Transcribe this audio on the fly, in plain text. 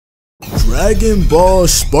Dragon Ball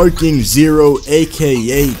Sparking Zero,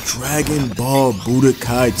 aka Dragon Ball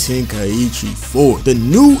Budokai Tenkaichi 4, the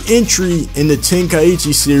new entry in the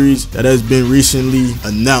Tenkaichi series that has been recently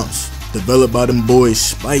announced, developed by them boys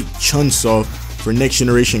Spike Chunsoft for next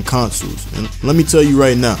generation consoles. And let me tell you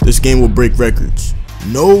right now, this game will break records.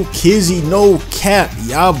 No kizzy, no cap,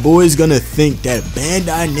 y'all boys gonna think that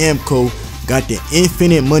Bandai Namco got the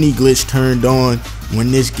infinite money glitch turned on when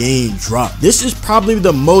this game dropped. This is probably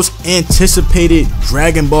the most anticipated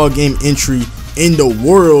Dragon Ball game entry in the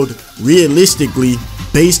world, realistically,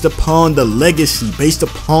 based upon the legacy, based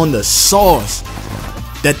upon the sauce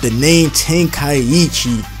that the name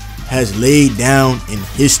Tenkaichi has laid down in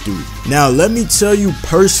history. Now let me tell you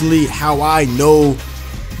personally how I know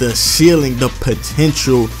the ceiling, the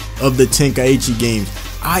potential of the Tenkaichi games.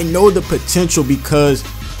 I know the potential because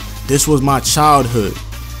this was my childhood.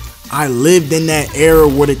 I lived in that era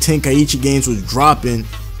where the Tenkaichi games was dropping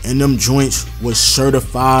and them joints was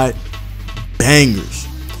certified bangers.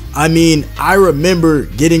 I mean, I remember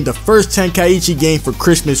getting the first Tenkaichi game for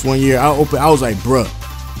Christmas one year. I was like, bruh,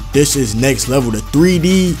 this is next level. The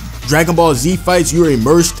 3D Dragon Ball Z fights, you were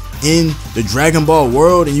immersed in the Dragon Ball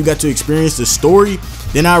world and you got to experience the story.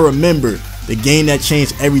 Then I remember the game that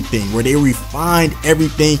changed everything, where they refined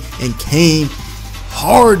everything and came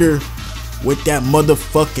harder with that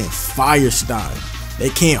motherfucking fire style. They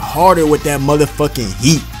came harder with that motherfucking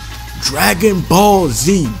heat. Dragon Ball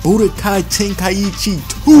Z Budokai Tenkaichi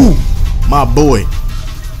 2, my boy.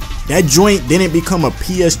 That joint didn't become a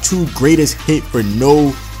PS2 greatest hit for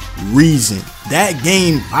no reason. That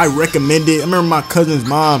game, I recommend it. I remember my cousin's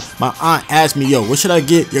mom, my aunt asked me, yo, what should I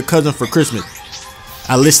get your cousin for Christmas?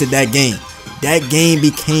 I listed that game. That game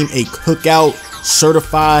became a cookout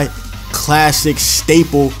certified classic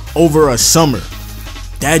staple over a summer.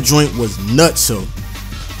 That joint was nutso.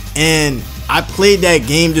 And I played that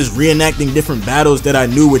game just reenacting different battles that I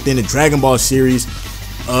knew within the Dragon Ball series,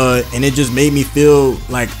 and it just made me feel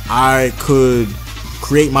like I could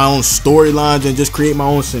create my own storylines and just create my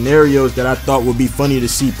own scenarios that I thought would be funny to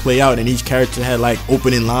see play out, and each character had like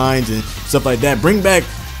opening lines and stuff like that. Bring back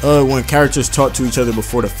when characters talk to each other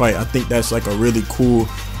before the fight. I think that's like a really cool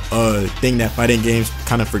thing that fighting games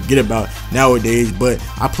kind of forget about nowadays. But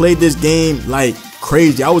I played this game like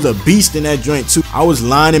crazy. I was a beast in that joint too. I was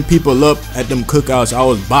lining people up at them cookouts. I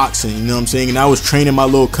was boxing, you know what I'm saying, and I was training my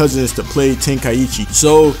little cousins to play Tenkaichi.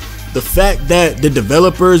 So the fact that the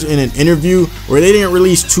developers in an interview where they didn't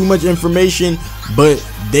release too much information, but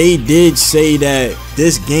they did say that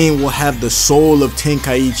this game will have the soul of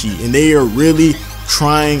Tenkaichi, and they are really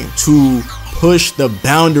trying to push the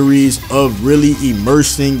boundaries of really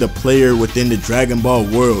immersing the player within the Dragon Ball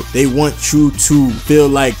world. They want you to feel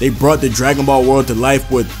like they brought the Dragon Ball world to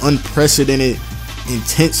life with unprecedented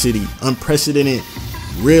intensity, unprecedented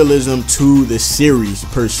realism to the series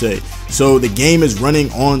per se. So the game is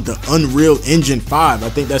running on the Unreal Engine 5. I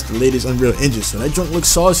think that's the latest Unreal Engine. So that joint looks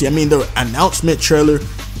saucy. I mean, the announcement trailer,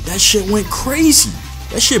 that shit went crazy.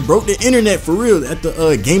 That shit broke the internet for real at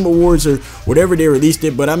the Game Awards or whatever they released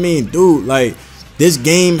it. But I mean, dude, like, this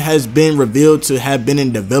game has been revealed to have been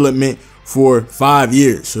in development for 5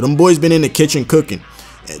 years. So them boys been in the kitchen cooking.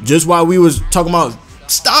 Just while we was talking about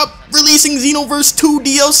stop releasing Xenoverse 2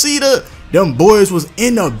 DLC, them boys was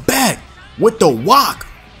in the back with the wok,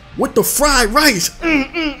 with the fried rice.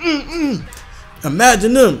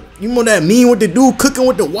 Imagine them. You know that meme with the dude cooking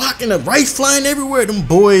with the wok and the rice flying everywhere? Them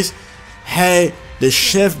boys had the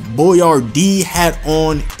Chef Boyardee hat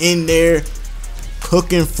on in there,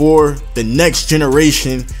 cooking for the next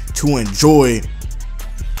generation to enjoy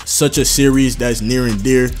such a series that's near and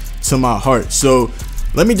dear to my heart. So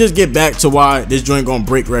let me just get back to why this joint gonna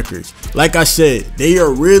break records. Like I said, they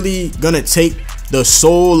are really gonna take the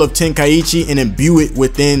soul of Tenkaichi and imbue it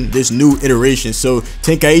within this new iteration. So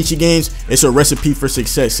Tenkaichi games, it's a recipe for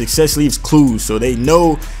success. Success leaves clues, so they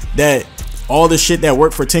know that all the shit that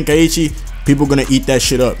worked for Tenkaichi, people gonna eat that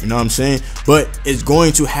shit up, you know what I'm saying? But it's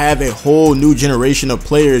going to have a whole new generation of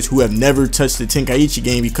players who have never touched the Tenkaichi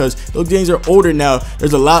game because those games are older now.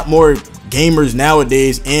 There's a lot more gamers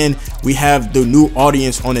nowadays, and we have the new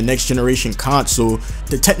audience on the next generation console.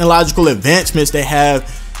 The technological advancements they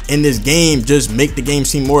have in this game just make the game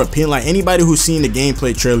seem more appealing. Like, anybody who's seen the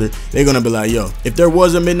gameplay trailer, they're gonna be like, yo, if there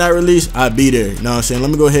was a midnight release, I'd be there, you know what I'm saying? Let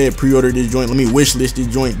me go ahead and pre-order this joint, let me wish list this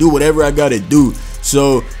joint, do whatever I gotta do.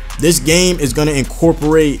 So this game is going to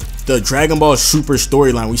incorporate the Dragon Ball Super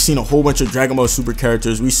storyline. We've seen a whole bunch of Dragon Ball Super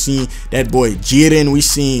characters. We've seen that boy Jiren. We've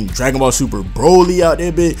seen Dragon Ball Super Broly out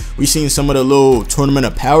there bit. We've seen some of the little Tournament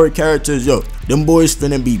of Power characters. Yo, them boys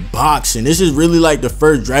finna be boxing. This is really like the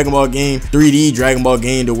first Dragon Ball game, 3D Dragon Ball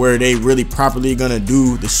game, to where they really properly gonna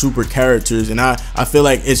do the super characters. And I feel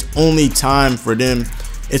like it's only time for them.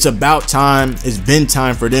 It's about time. It's been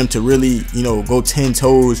time for them to really, you know, go 10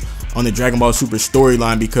 toes on the Dragon Ball Super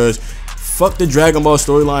storyline, because fuck the Dragon Ball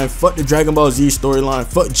storyline, fuck the Dragon Ball Z storyline,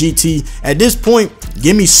 fuck GT. At this point,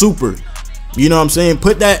 give me Super. You know what I'm saying?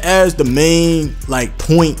 Put that as the main like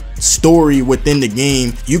point story within the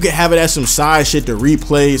game. You can have it as some side shit to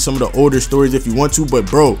replay some of the older stories if you want to, but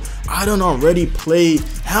bro, I done already played.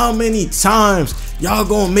 How many times y'all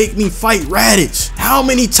gonna make me fight Raditz? How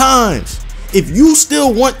many times? If you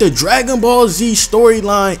still want the Dragon Ball Z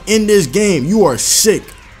storyline in this game, you are sick.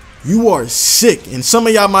 You are sick. And some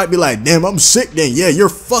of y'all might be like, damn, I'm sick then. Yeah, you're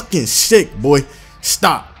fucking sick, boy.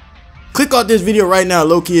 Stop. Click off this video right now,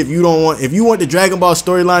 low-key, if you want the Dragon Ball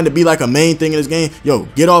storyline to be like a main thing in this game. Yo,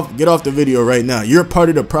 get off the video right now. You're part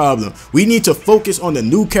of the problem. We need to focus on the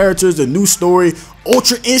new characters, the new story.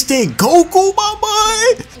 Ultra Instinct Goku, my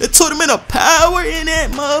boy. The Tournament of Power in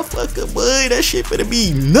that motherfucker, boy. That shit finna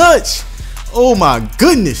be nuts. Oh my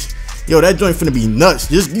goodness. Yo, that joint finna be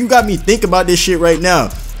nuts. You got me think about this shit right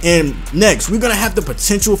now. And next, we're gonna have the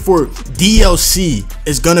potential for DLC.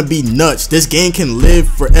 It's gonna be nuts. This game can live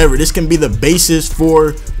forever. This can be the basis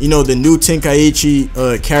for, you know, the new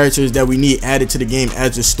Tenkaichi characters that we need added to the game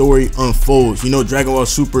as the story unfolds. You know, Dragon Ball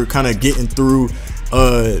Super kind of getting through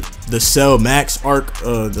the Cell Max arc,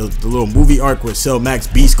 the little movie arc with Cell Max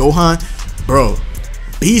Beast Gohan. Bro,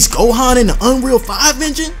 Beast Gohan in the Unreal 5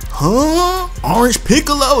 engine? Huh? Orange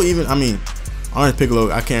Piccolo? Orange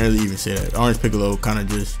Piccolo, I can't really even say that. Orange Piccolo kind of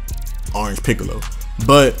just Orange Piccolo.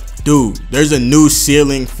 But, dude, there's a new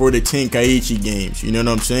ceiling for the Tenkaichi games. You know what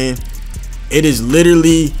I'm saying? It is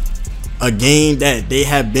literally a game that they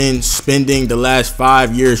have been spending the last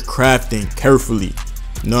 5 years crafting carefully.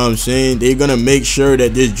 You know what I'm saying? They're going to make sure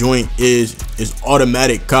that this joint is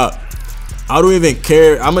automatic cop. I don't even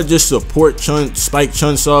care. I'm going to just support Spike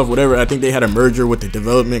Chunsoft, whatever. I think they had a merger with the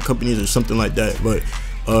development companies or something like that. But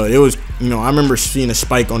it was, you know, I remember seeing a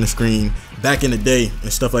Spike on the screen back in the day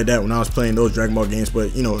and stuff like that when I was playing those Dragon Ball games.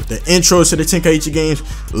 But, you know, the intros to the Tenkaichi games,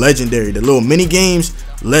 legendary. The little mini games,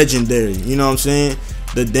 legendary. You know what I'm saying?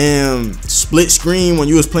 The damn split screen when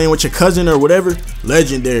you was playing with your cousin or whatever,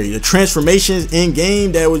 legendary. The transformations in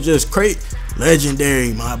game that was just crazy,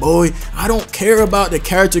 legendary, my boy. I don't care about the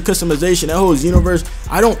character customization, that whole universe.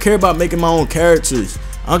 I don't care about making my own characters.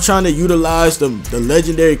 I'm trying to utilize the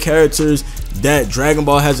legendary characters that Dragon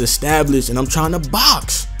Ball has established, and I'm trying to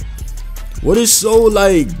box. What is so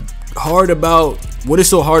hard about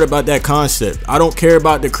that concept? I don't care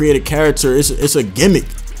about the created character. It's a gimmick.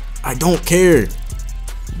 I don't care,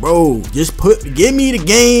 bro. Just give me the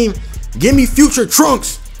game, give me Future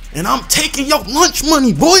Trunks, and I'm taking your lunch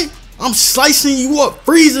money, boy. I'm slicing you up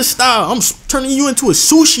Frieza style. I'm turning you into a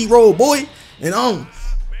sushi roll, boy, and I'm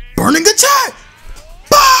burning attack.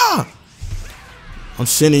 Bah! I'm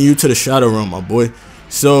sending you to the shadow realm, my boy.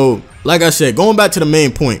 So, like I said, going back to the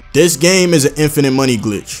main point, this game is an infinite money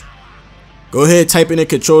glitch. Go ahead, type in the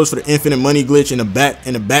controls for the infinite money glitch in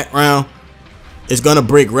the background. It's gonna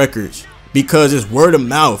break records because it's word of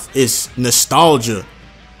mouth, it's nostalgia,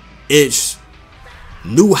 it's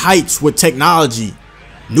new heights with technology,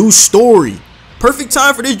 new story. Perfect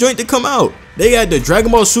time for this joint to come out. They had the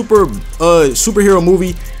Dragon Ball Super superhero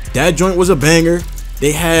movie. That joint was a banger.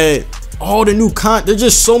 They had all the new content. There's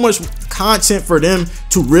just so much content for them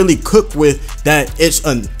to really cook with that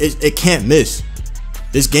it can't miss.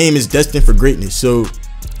 This game is destined for greatness. So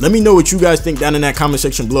let me know what you guys think down in that comment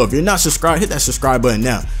section below. If you're not subscribed, hit that subscribe button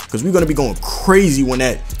now, because we're gonna be going crazy when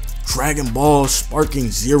that Dragon Ball Sparking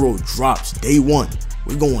Zero drops day one.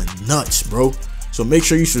 We're going nuts, bro. So make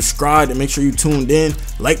sure you subscribe and make sure you tuned in.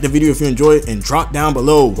 Like the video if you enjoyed, and drop down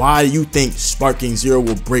below why you think Sparking Zero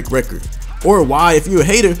will break records. Or why, if you're a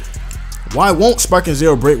hater, why won't Sparking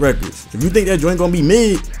Zero break records? If you think that joint gonna be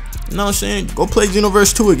mid, you know what I'm saying, go play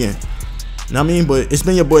Xenoverse 2 again. You know what I mean? But it's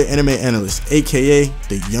been your boy Anime Analyst, aka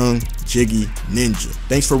the Young Jiggy Ninja.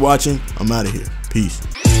 Thanks for watching. I'm out of here. Peace.